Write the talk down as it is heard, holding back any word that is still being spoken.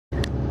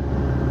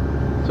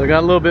So I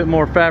got a little bit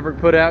more fabric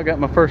put out, got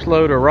my first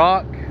load of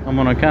rock. I'm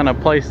gonna kind of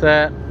place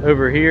that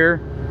over here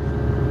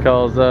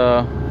because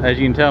as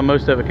you can tell,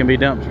 most of it can be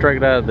dumped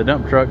straight out of the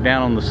dump truck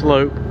down on the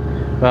slope,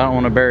 but I don't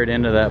want to bury it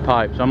into that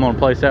pipe. So I'm gonna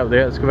place that with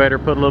the excavator,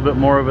 put a little bit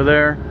more over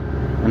there,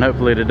 and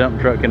hopefully the dump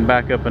truck can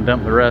back up and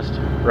dump the rest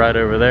right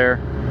over there.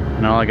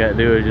 And all I gotta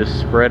do is just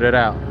spread it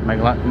out. Make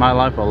my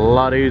life a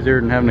lot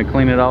easier than having to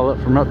clean it all up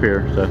from up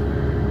here. So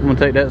I'm gonna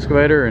take the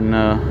excavator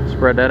and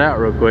spread that out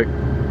real quick.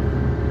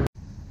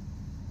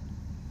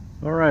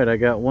 All right, I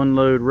got one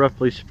load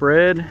roughly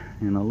spread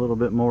and a little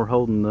bit more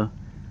holding the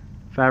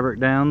fabric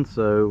down.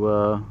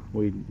 So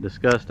we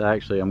discussed,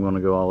 actually I'm gonna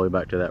go all the way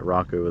back to that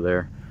rock over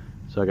there.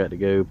 So I got to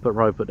go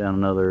probably put down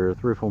another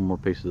 3 or 4 more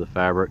pieces of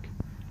fabric,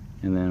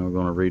 and then we're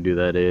gonna redo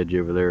that edge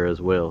over there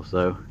as well.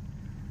 So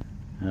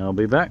I'll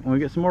be back when we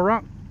get some more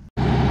rock.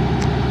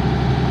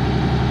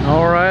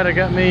 All right, I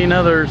got me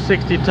another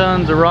 60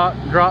 tons of rock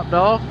dropped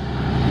off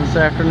this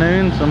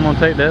afternoon. So I'm gonna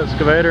take the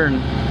excavator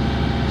and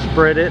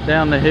spread it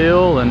down the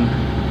hill and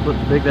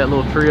dig that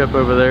little tree up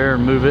over there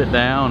and move it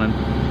down and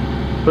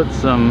put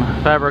some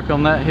fabric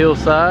on that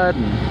hillside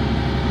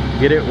and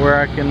get it where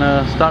I can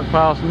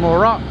stockpile some more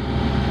rock. So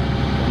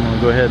I'm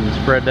gonna go ahead and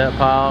spread that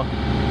pile,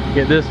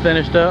 get this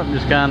finished up, and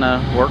just kind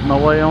of work my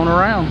way on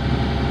around.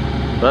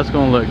 That's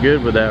gonna look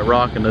good with that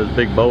rock and those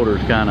big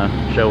boulders kind of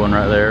showing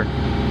right there.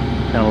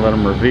 Kind of let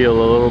them reveal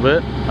a little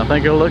bit. I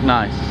think it'll look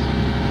nice.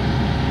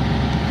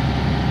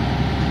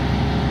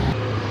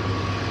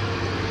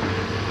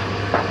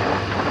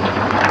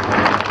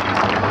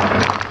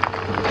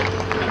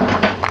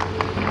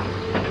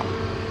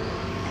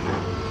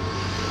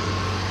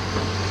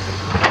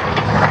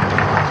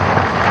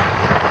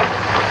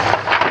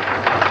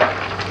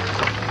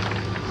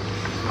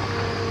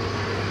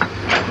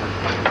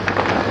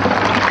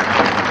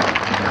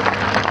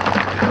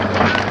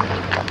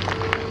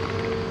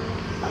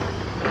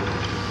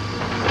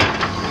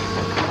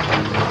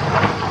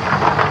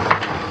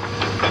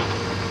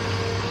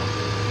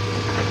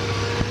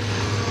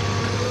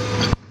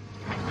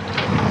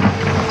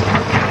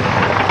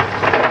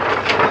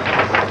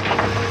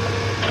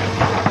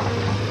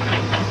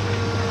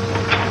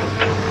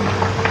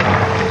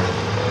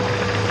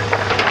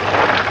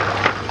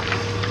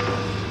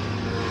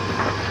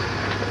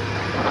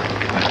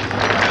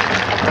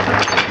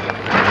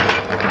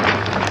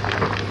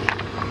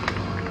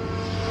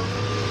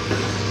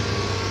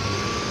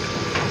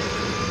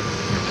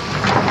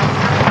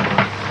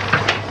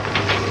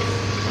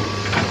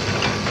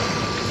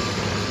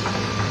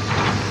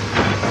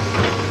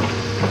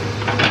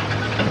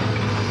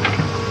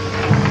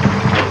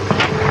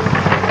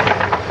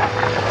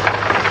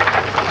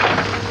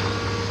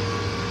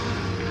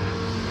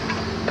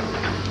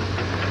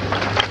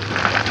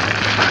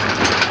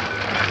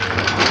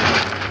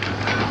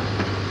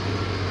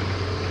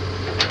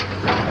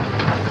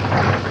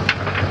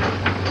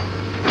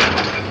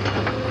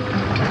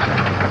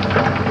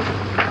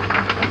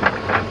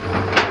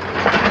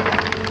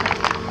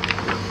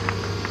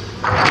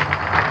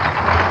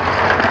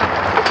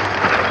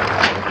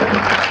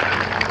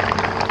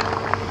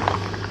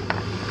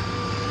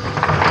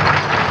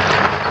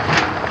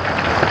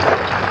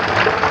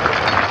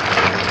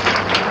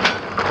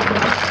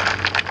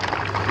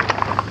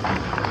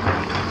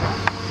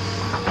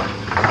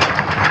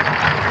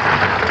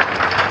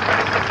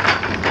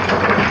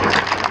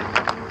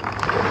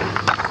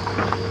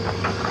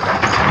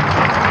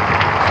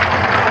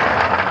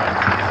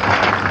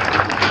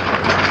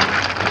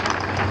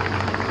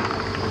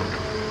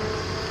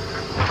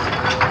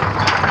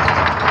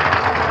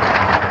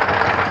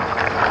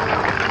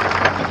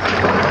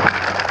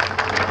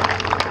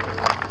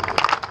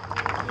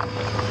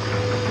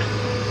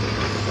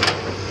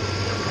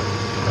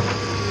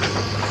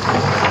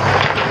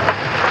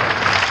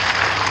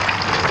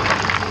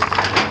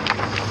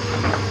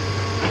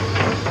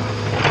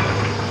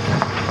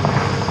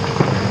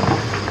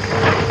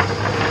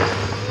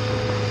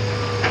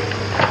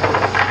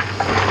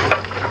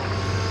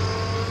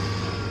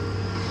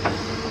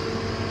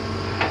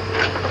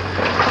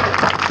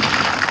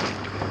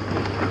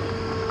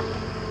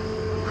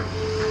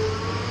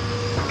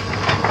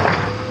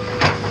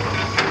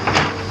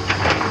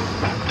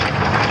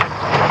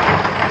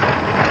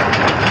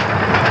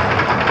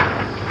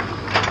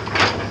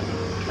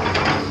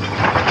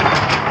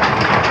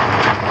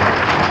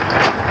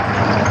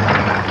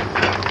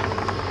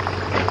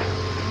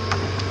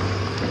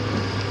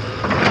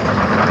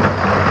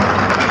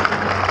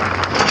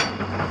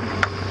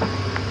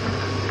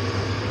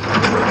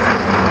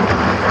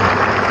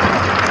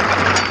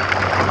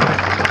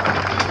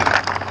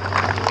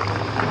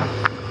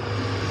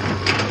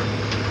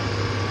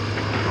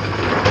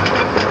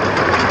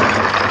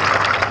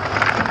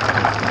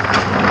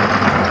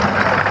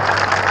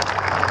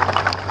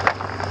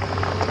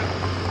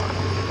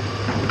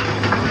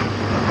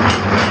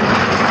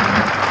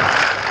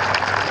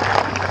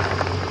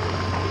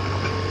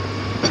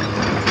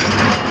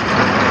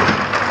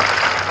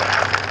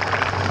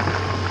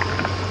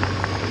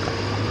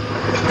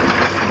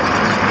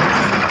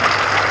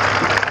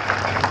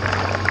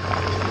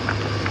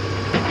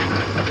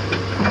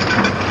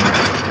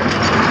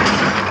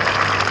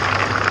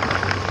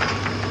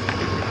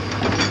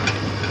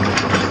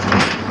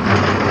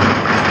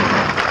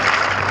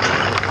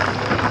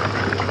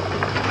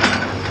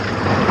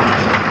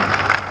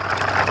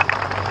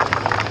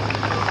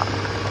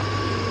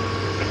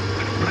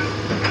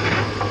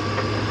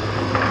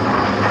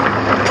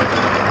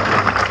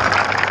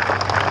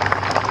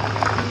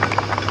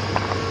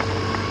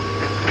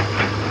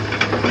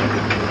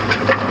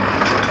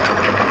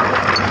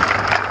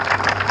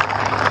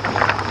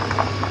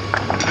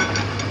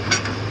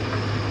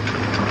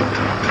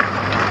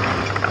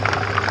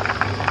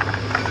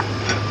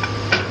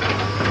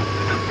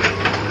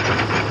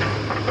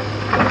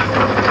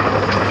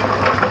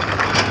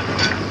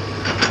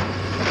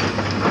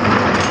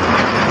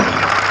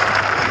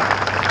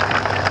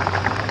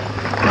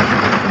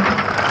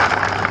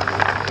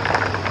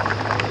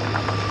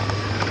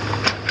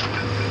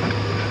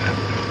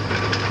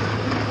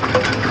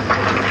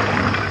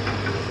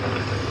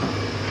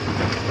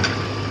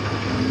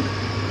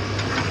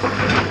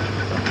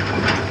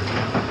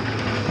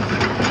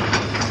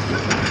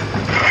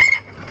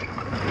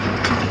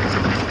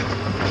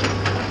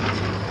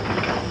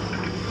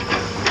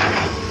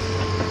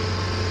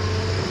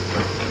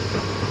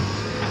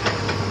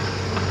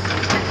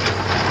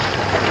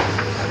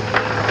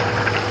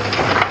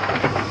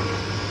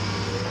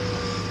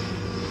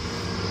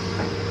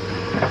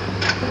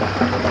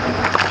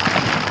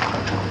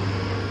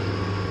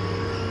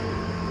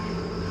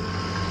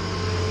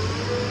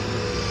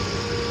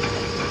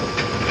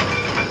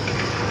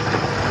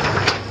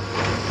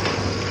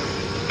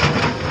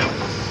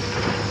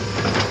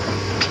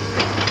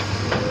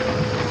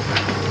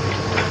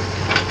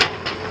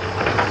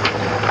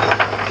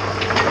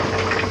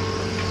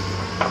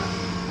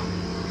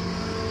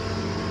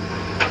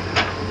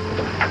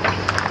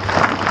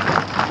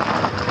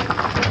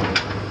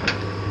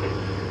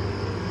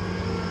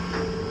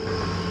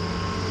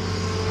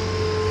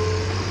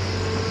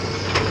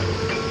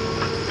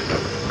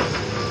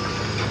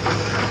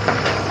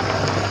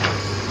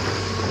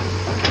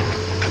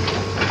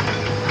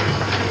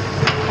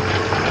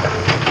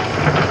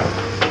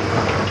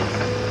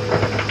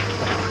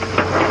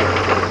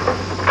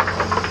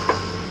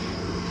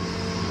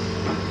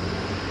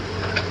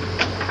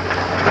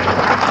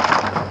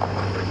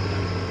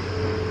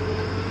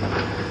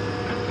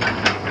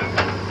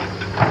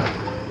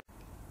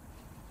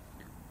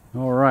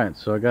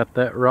 So I got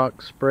that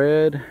rock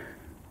spread,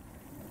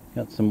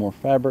 got some more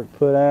fabric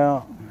put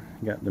out,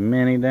 got the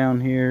mini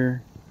down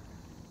here,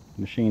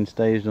 machine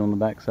staged on the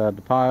back side of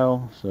the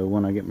pile, so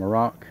when I get my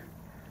rock,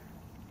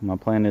 my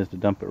plan is to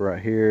dump it right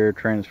here,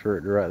 transfer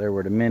it to right there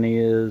where the mini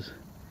is,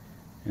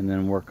 and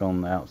then work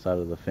on the outside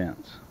of the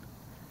fence.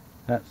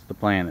 That's the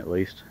plan, at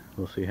least.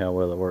 We'll see how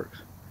well it works.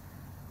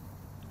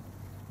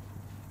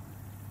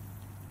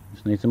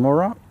 Just need some more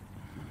rock.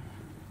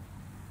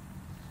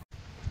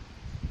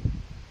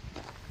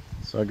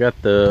 So I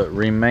got the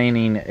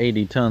remaining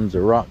 80 tons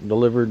of rock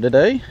delivered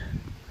today.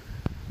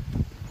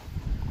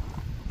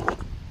 A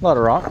lot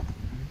of rock.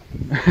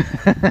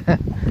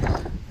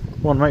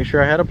 Want to make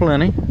sure I had a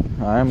plenty.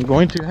 I'm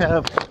going to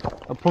have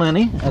a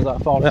plenty as I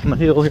fall down the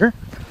hill here.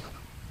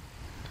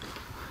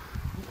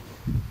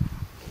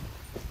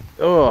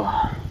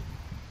 Oh,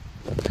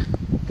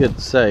 good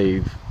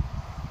save.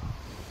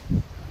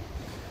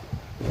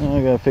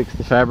 I gotta fix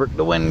the fabric.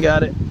 The wind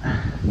got it.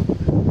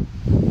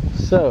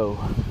 So,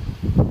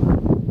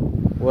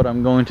 what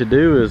I'm going to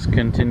do is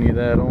continue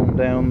that on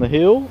down the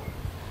hill.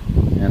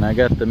 And I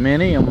got the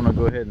mini. I'm gonna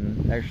go ahead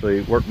and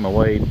actually work my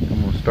way.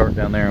 I'm gonna start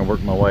down there and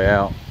work my way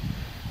out,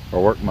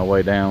 or work my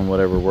way down,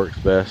 whatever works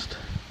best.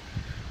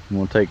 I'm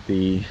gonna take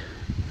the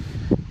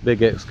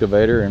big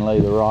excavator and lay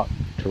the rock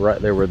to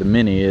right there where the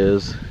mini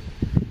is.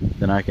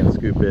 Then I can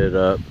scoop it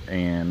up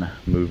and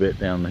move it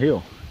down the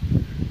hill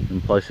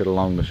and place it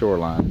along the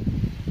shoreline.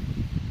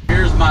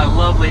 Here's my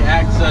lovely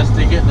access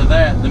to get to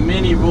that. The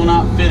mini will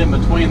not fit in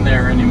between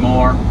there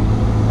anymore.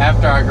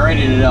 After I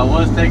graded it, I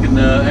was taking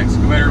the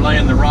excavator,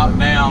 laying the rock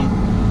down.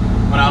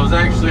 When I was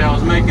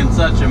making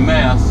such a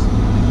mess,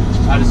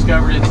 I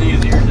discovered it's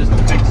easier just to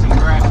pick some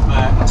grass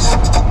back. So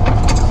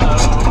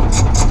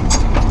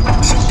the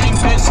machine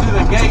fits through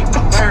the gate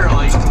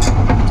barely,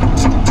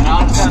 and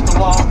I'll just have to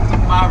walk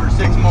 5 or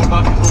 6 more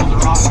bucketfuls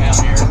of rock down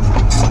here.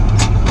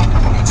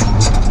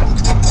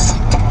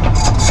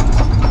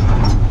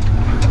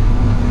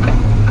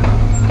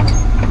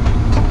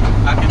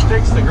 I can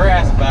fix the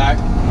grass back,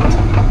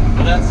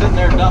 but that's sitting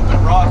there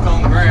dumping rock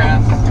on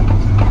grass.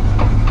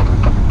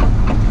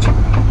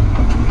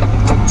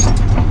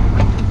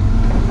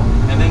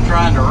 And then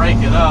trying to rake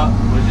it up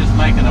was just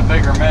making a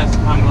bigger mess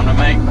than I'm going to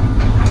make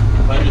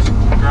by just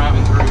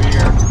driving through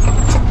here.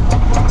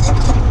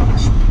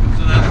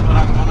 So that's what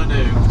I'm going to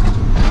do.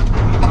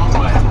 Wrong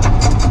way.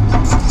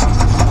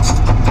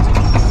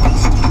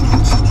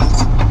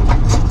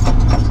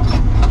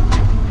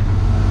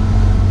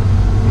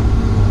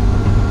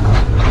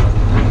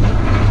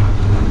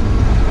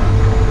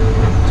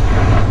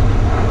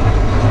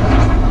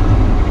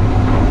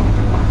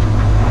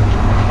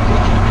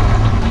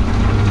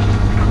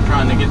 I'm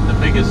trying to get the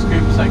biggest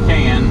scoops I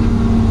can.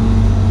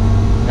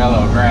 Got a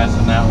little grass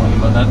in that one,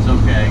 but that's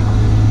okay.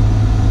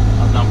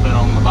 I'll dump it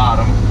on the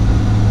bottom.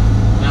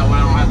 That way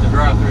I don't have to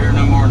drive through here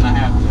no more than I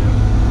have to.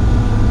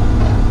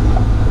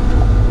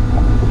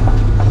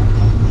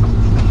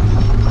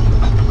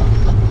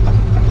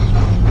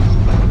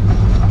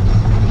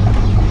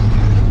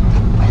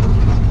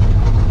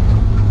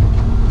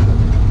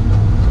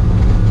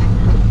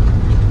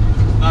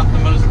 Not the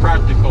most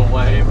practical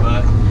way,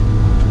 but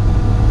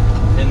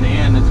in the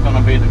end it's going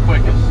to be the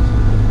quickest.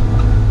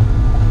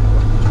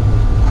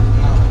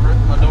 I'll rip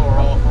my door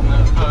off on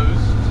that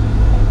post.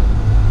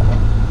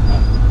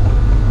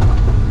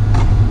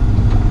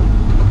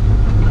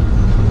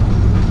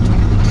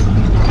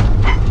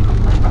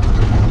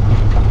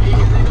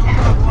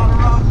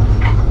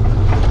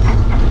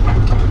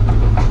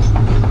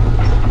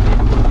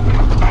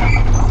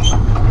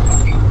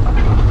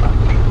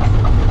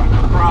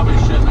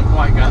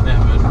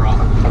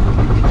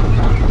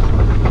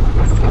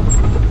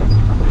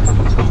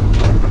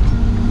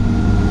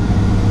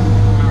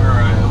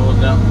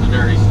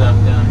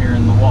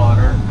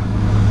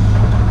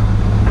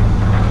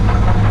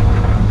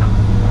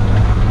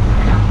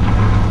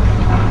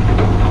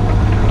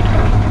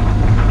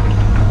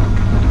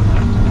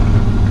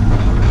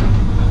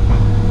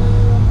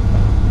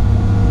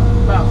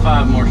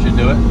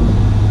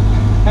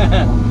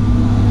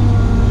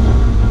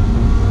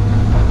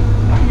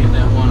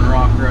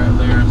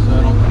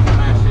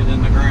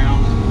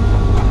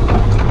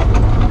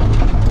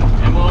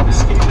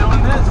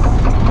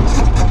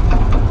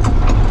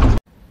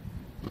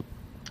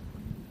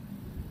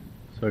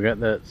 So I got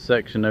that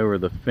section over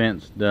the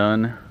fence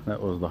done.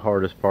 That was the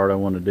hardest part. I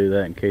wanted to do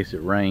that in case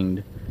it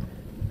rained.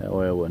 That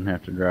way I wouldn't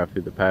have to drive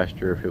through the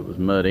pasture if it was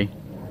muddy.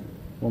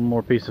 One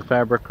more piece of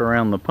fabric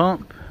around the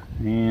pump,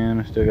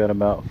 and I still got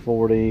about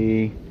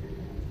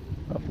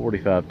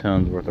 45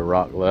 tons worth of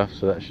rock left,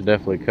 so that should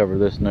definitely cover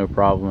this no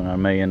problem. And I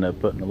may end up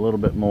putting a little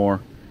bit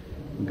more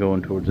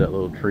going towards that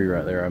little tree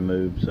right there I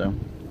moved. So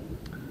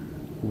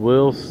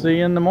we'll see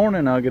in the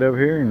morning. I'll get over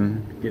here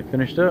and get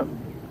finished up.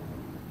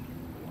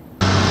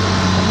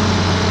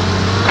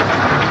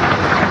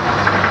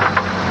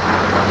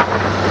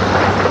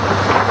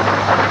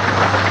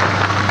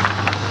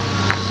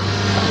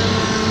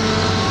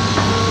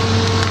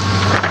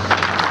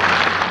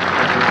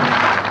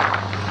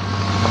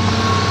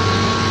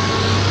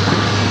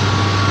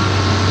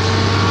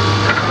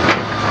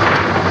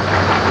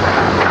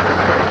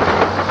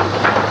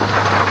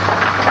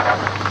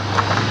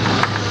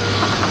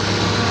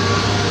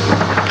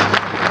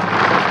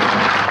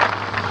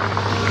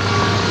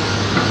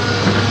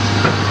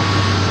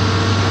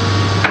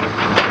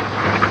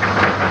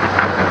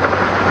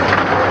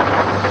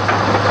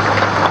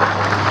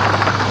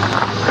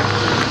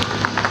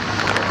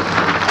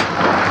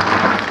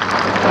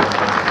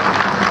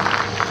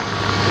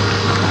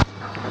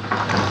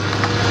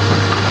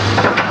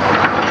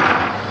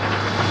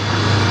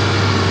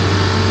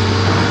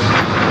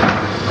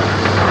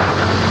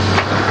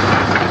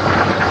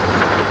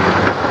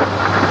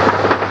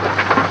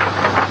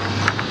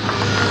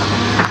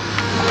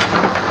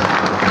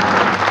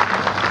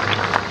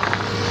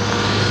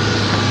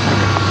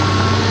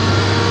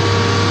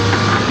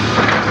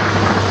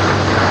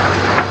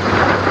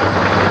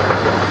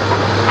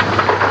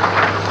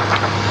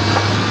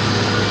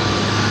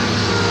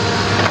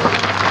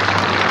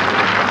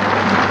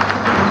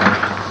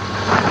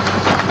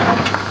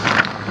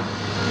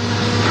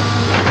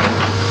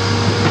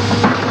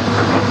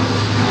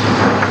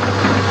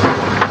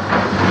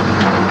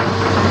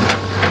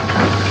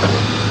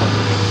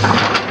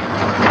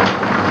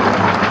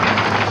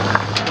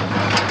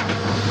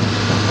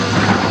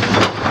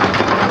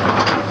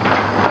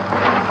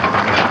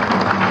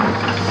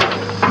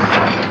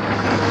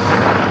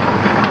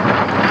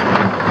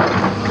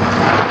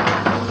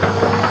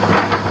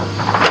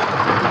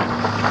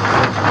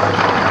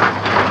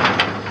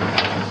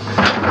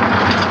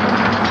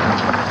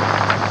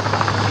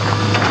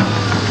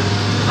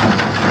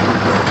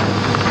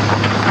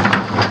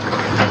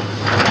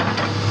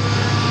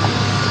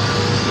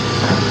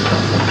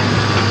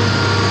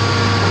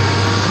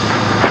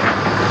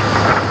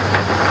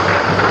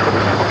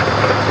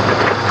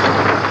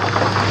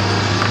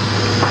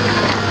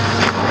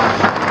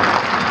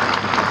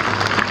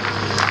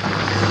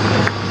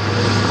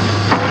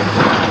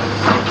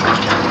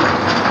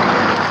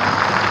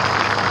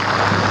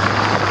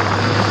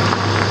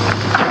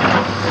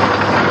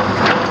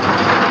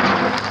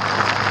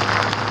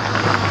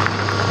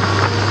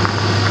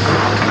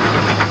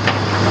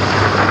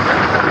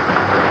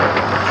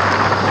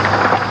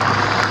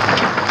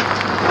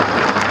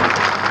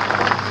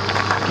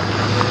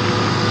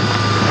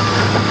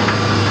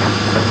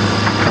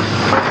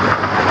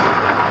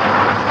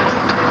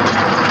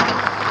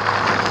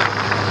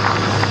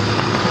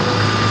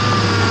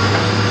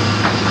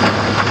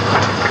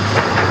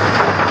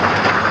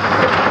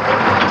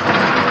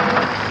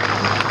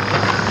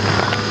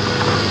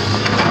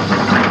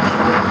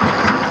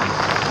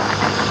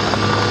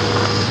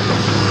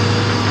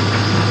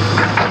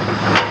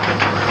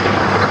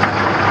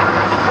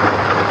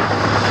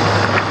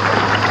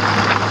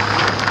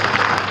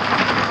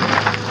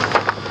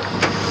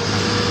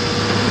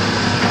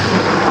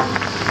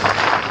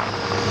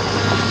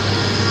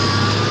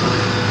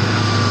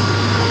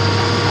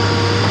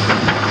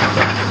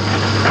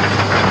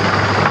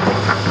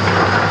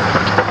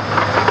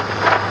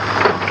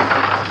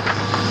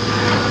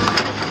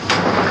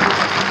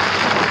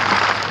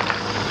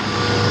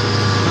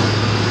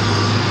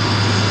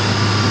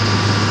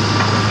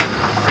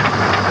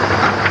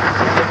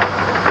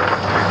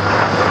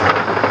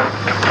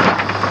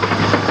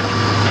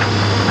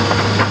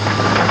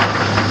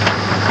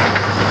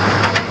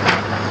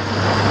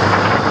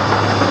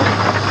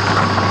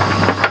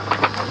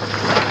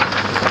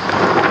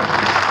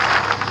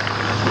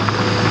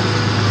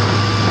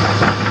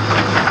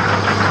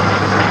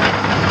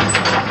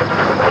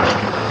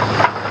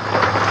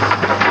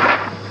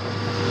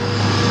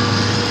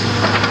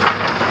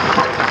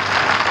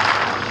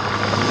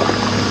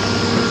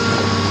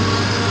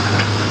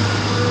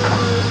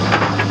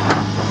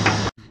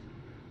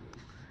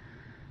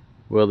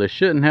 Well, they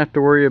shouldn't have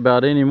to worry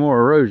about any more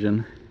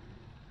erosion.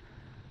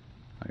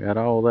 I got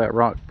all that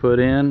rock put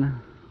in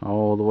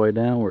all the way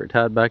down where it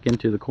tied back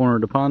into the corner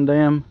of the pond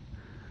dam,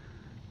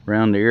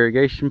 around the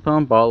irrigation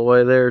pump, all the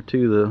way there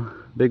to the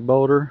big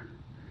boulder.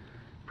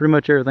 Pretty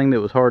much everything that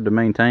was hard to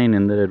maintain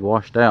and that had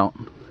washed out.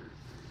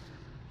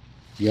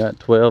 You got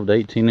 12 to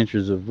 18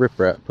 inches of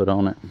riprap put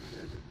on it.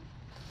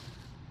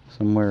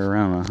 Somewhere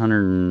around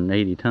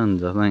 180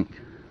 tons, I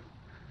think.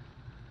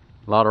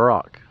 A lot of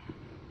rock.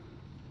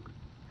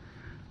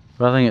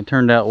 But I think it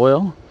turned out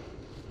well.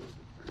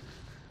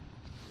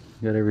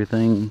 Got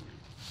everything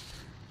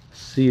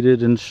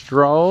seeded and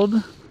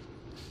strawed.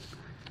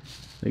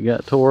 It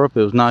got tore up.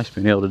 It was nice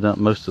being able to dump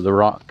most of the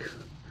rock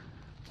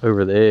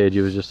over the edge.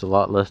 It was just a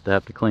lot less to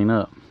have to clean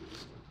up.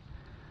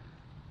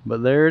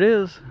 But there it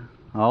is,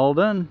 all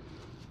done.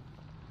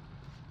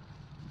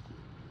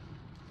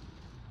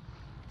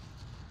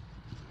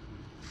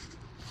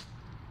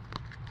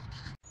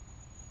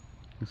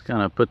 This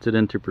kind of puts it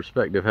into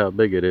perspective how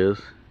big it is.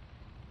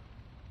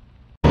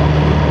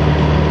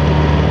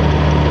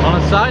 On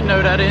a side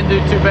note, I didn't do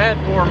too bad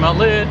for my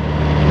lid.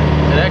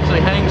 It actually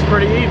hangs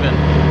pretty even.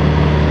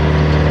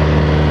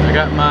 I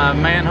got my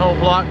manhole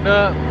blocked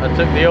up. I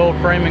took the old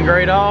framing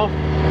grate off.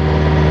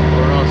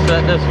 We're gonna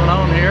set this one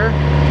on here.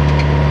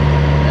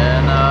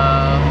 And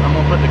I'm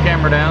gonna put the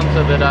camera down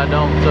so that I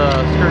don't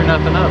screw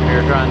nothing up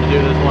here trying to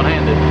do this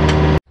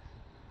one-handed.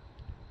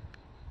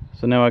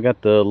 So now I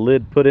got the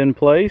lid put in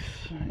place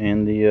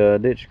and the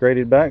ditch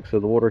graded back so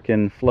the water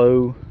can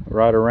flow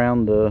right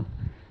around the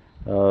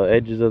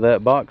edges of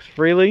that box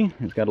freely.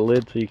 It's got a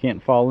lid so you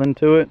can't fall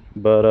into it,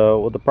 but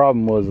what the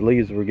problem was,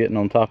 leaves were getting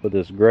on top of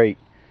this grate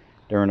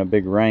during a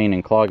big rain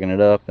and clogging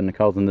it up and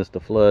causing this to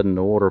flood and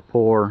the water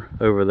pour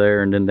over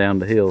there and then down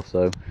the hill.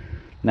 So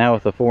now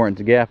with a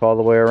 4-inch gap all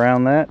the way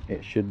around that,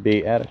 it should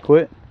be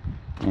adequate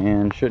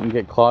and shouldn't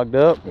get clogged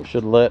up. It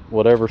should let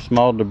whatever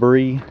small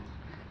debris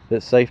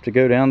that's safe to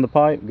go down the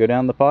pipe,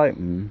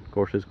 and of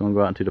course it's going to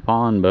go out into the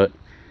pond, but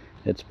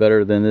it's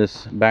better than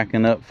this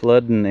backing up,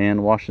 flooding,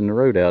 and washing the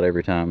road out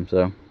every time.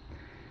 So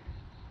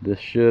this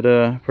should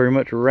pretty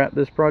much wrap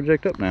this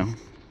project up now.